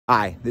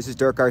Hi, this is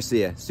Dirk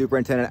Garcia,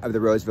 Superintendent of the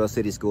Roseville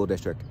City School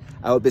District.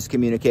 I hope this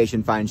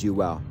communication finds you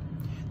well.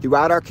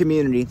 Throughout our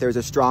community, there's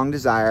a strong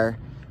desire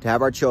to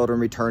have our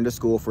children return to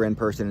school for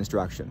in-person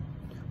instruction.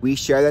 We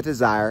share that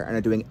desire and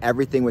are doing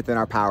everything within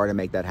our power to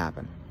make that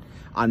happen.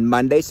 On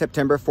Monday,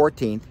 September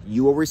 14th,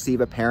 you will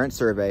receive a parent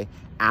survey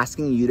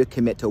asking you to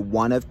commit to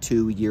one of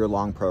two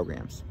year-long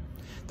programs.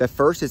 The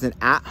first is an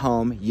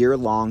at-home,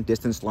 year-long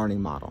distance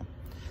learning model.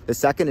 The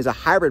second is a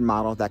hybrid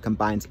model that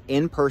combines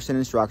in-person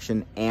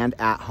instruction and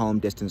at-home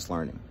distance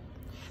learning.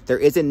 There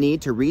is a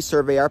need to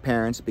resurvey our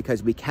parents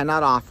because we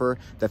cannot offer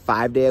the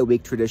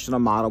 5-day-a-week traditional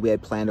model we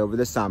had planned over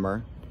the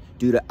summer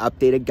due to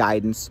updated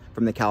guidance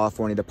from the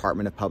California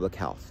Department of Public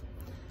Health.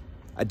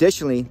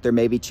 Additionally, there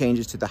may be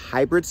changes to the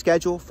hybrid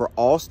schedule for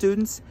all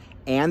students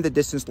and the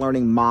distance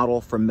learning model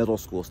for middle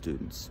school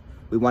students.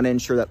 We want to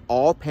ensure that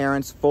all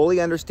parents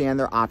fully understand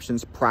their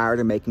options prior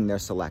to making their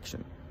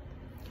selection.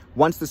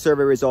 Once the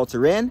survey results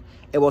are in,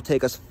 it will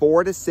take us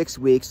 4 to 6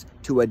 weeks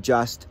to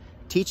adjust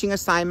teaching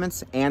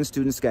assignments and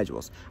student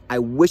schedules. I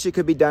wish it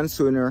could be done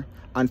sooner.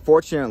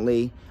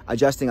 Unfortunately,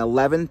 adjusting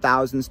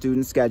 11,000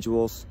 student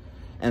schedules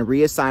and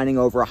reassigning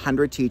over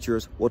 100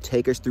 teachers will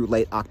take us through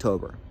late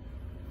October.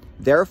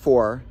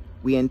 Therefore,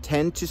 we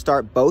intend to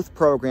start both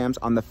programs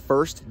on the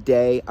first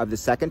day of the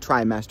second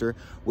trimester,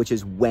 which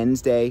is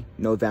Wednesday,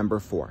 November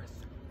 4th.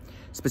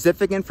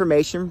 Specific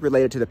information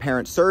related to the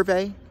parent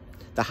survey,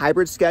 the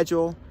hybrid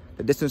schedule,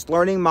 the distance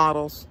learning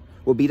models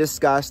will be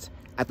discussed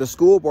at the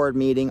school board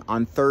meeting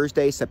on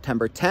Thursday,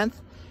 September 10th,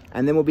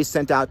 and then will be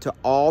sent out to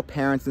all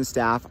parents and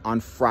staff on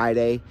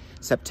Friday,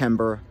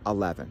 September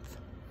 11th.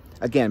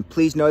 Again,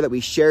 please know that we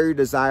share your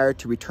desire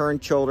to return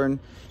children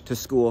to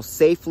school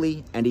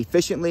safely and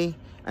efficiently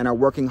and are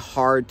working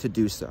hard to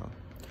do so.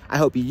 I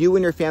hope you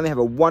and your family have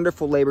a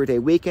wonderful Labor Day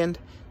weekend.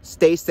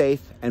 Stay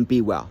safe and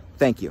be well.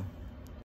 Thank you.